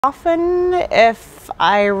Often, if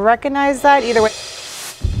I recognize that, either way.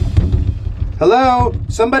 Hello?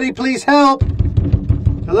 Somebody please help.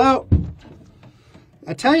 Hello?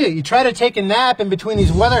 I tell you, you try to take a nap in between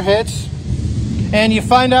these weather hits, and you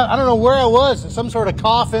find out, I don't know where I was, in some sort of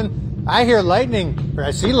coffin. I hear lightning, or I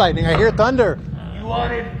see lightning, I hear thunder. You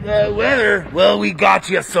wanted weather? Well, we got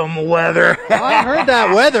you some weather. Oh, I heard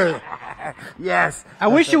that weather. Yes. I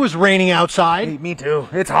wish it was raining outside. Hey, me too.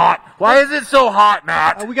 It's hot. Why is it so hot,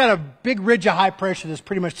 Matt? We got a big ridge of high pressure that's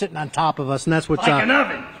pretty much sitting on top of us, and that's what's Like an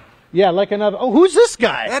oven. Yeah, like an oven. Oh, who's this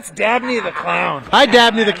guy? That's Dabney the Clown. Hi,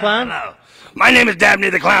 Dabney the Clown. Hello. My name is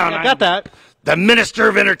Dabney the Clown. I got that. The Minister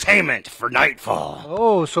of Entertainment for Nightfall.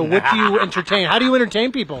 Oh, so what do you entertain? How do you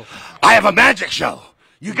entertain people? I have a magic show.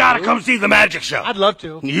 You gotta come see the magic show. I'd love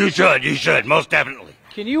to. You should, most definitely.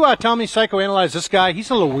 Can you tell me psychoanalyze this guy? He's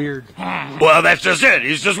a little weird. Well, that's just it.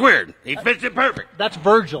 He's just weird. He fits it perfect. That's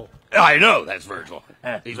Virgil. I know, that's Virgil.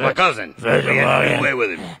 He's my cousin. Virgil, We had to yeah. get away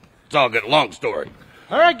with him. It's all good. Long story.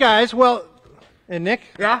 All right, guys. Well, and Nick?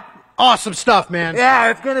 Yeah? Awesome stuff, man. Yeah,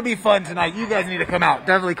 it's going to be fun tonight. You guys need to come out.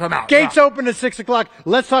 Definitely come out. Gates open at 6 o'clock.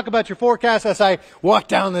 Let's talk about your forecast as I walk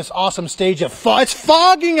down this awesome stage of fog. It's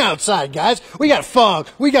fogging outside, guys. We got fog.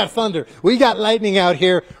 We got thunder. We got lightning out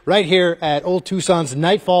here, right here at Old Tucson's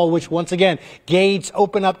Nightfall, which, once again, gates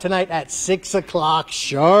open up tonight at 6 o'clock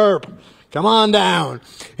sharp. Come on down.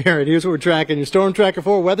 All right, here's what we're tracking. Your Storm Tracker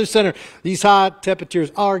 4 Weather Center. These hot temperatures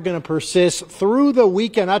are going to persist through the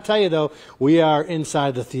weekend. I'll tell you, though, we are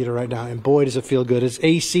inside the theater right now, and boy, does it feel good. It's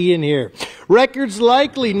AC in here. Records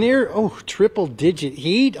likely near, triple-digit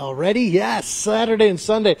heat already. Yes, Saturday and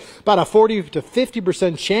Sunday. About a 40 to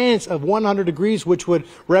 50% chance of 100 degrees, which would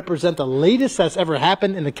represent the latest that's ever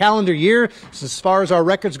happened in the calendar year. So as far as our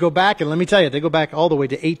records go back, and let me tell you, they go back all the way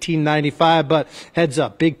to 1895, but heads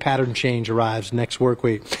up, big pattern change arrives next work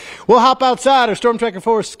week. We'll hop outside our Storm Tracker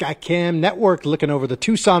 4 Skycam network looking over the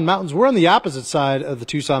Tucson Mountains. We're on the opposite side of the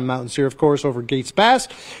Tucson Mountains here, of course, over Gates Pass.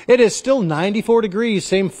 It is still 94 degrees,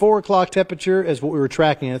 same 4 o'clock temperature as what we were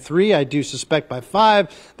tracking at 3. I do suspect by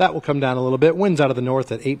 5 that will come down a little bit. Winds out of the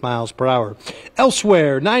north at 8 miles per hour.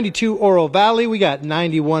 Elsewhere, 92 Oro Valley. We got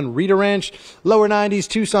 91 Rita Ranch. Lower 90s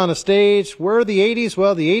Tucson Estates. Where are the 80s?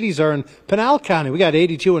 Well, the 80s are in Pinal County. We got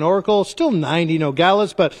 82 in Oracle. Still 90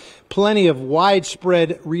 Nogales, but plenty of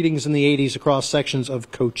widespread readings in the 80s across sections of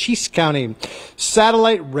Cochise County.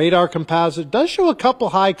 Satellite radar composite does show a couple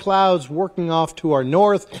high clouds working off to our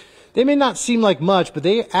north. They may not seem like much, but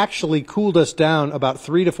they actually cooled us down about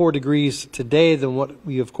 3 to 4 degrees today than what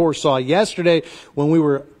we, of course, saw yesterday when we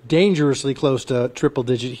were dangerously close to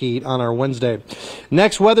triple-digit heat on our Wednesday.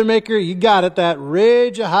 Next weather maker, you got it, that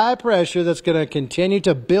ridge of high pressure that's going to continue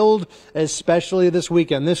to build, especially this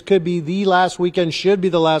weekend. This could be the last weekend, should be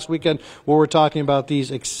the last weekend where we're talking about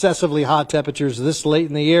these excessively hot temperatures this late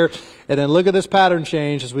in the year. And then look at this pattern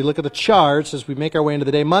change as we look at the charts as we make our way into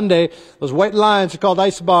the day. Monday, those white lines are called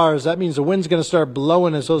ice bars. That means the wind's going to start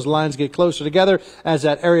blowing as those lines get closer together, as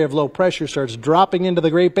that area of low pressure starts dropping into the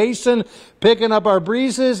Great Basin, picking up our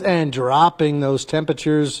breezes and dropping those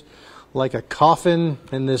temperatures like a coffin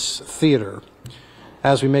in this theater.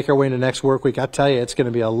 As we make our way into next work week, I tell you, it's going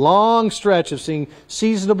to be a long stretch of seeing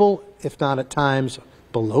seasonable, if not at times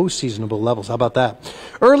below seasonable levels. How about that?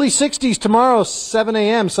 Early 60s tomorrow, 7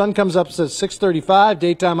 a.m. Sun comes up at 6:35.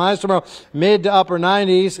 Daytime highs tomorrow, mid to upper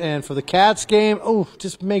 90s. And for the Cats game,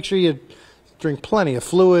 just make sure you drink plenty of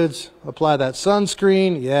fluids, apply that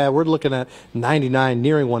sunscreen. Yeah, we're looking at 99,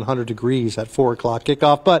 nearing 100 degrees at 4 o'clock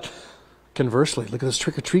kickoff. But conversely, look at this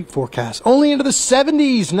trick-or-treat forecast. Only into the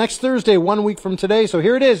 70s next Thursday, 1 week from today. So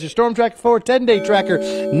here it is, your Storm Tracker 4 10-day tracker.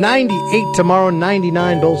 98 tomorrow,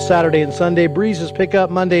 99 both Saturday and Sunday. Breezes pick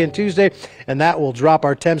up Monday and Tuesday, and that will drop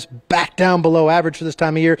our temps back down below average for this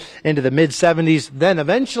time of year into the mid-70s. Then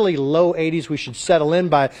eventually low 80s. We should settle in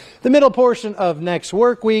by the middle portion of next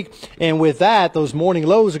work week. And with that, those morning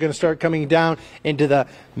lows are going to start coming down into the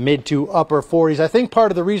mid to upper 40s. I think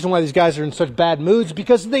part of the reason why these guys are in such bad moods is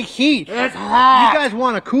because of the heat. It's hot. You guys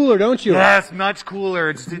want a cooler, don't you? Yes, much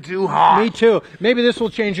cooler. It's too hot. Me too. Maybe this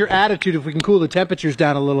will change your attitude if we can cool the temperatures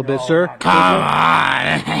down a little bit, sir. Come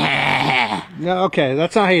on. No, okay,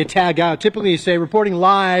 that's not how you tag out. Typically you say, reporting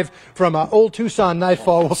live from Old Tucson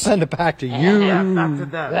Nightfall. We'll send it back to you. Yeah, back to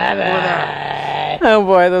them. Oh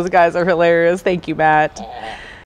boy, those guys are hilarious. Thank you, Matt.